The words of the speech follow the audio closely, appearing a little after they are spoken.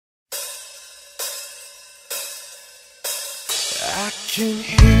I can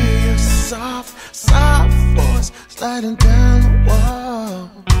hear your soft, soft voice sliding down the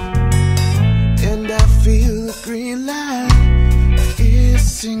wall, and I feel the green light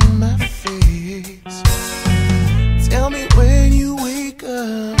kissing my face. Tell me when you wake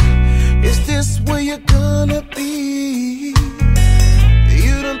up, is this where you're gonna be?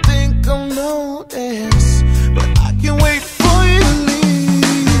 You don't think I'll notice, but I can't wait for you to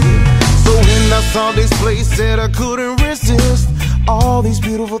leave. So when I saw this place that I couldn't resist, all these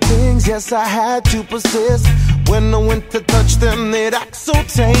beautiful things, yes, I had to persist. When I went to touch them, they'd act so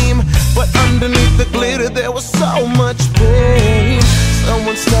tame, but underneath the glitter there was so much pain.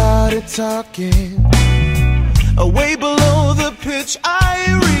 Someone started talking way below the pitch I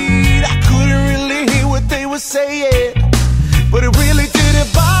read. I couldn't really hear what they were saying, but it really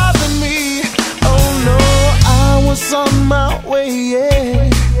didn't bother me. Oh no, I was on my way, yeah,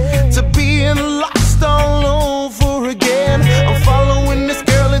 to being lost all over again. I'm following this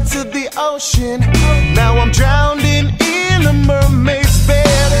girl into the ocean. Now I'm drowning in a mermaid's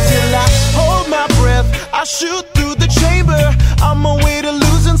bed. Till I hold my breath, I shoot through the chamber on my way to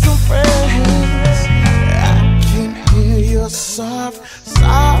losing some friends. I can hear your soft,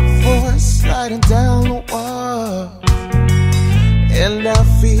 soft voice sliding down the wall, and I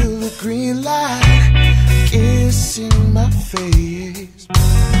feel the green light kissing my face.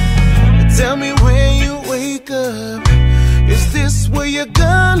 Tell me when you wake up, is this where you're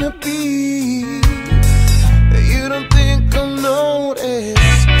gonna be? You don't think I'll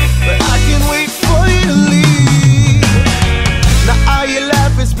notice, but I can't wait for you to leave. Now all your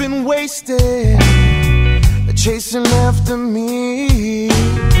life has been wasted chasing after me,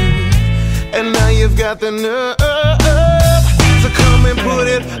 and now you've got the nerve to come and put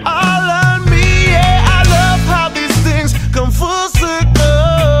it all on me. Yeah, I love how these things come full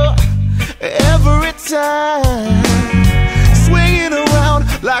circle every time, swinging around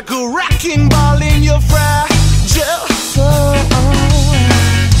like a wrecking ball in your fragile soul.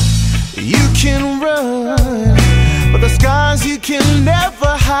 You can run, but the scars you can never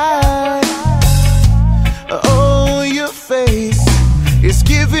hide. Oh, your face is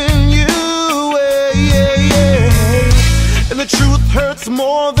giving you away, yeah, yeah. And the truth hurts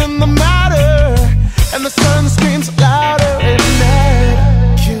more than the matter, and the sun screams louder at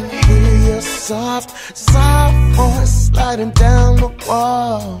night. Can hear your soft, soft voice sliding down the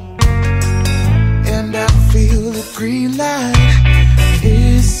wall,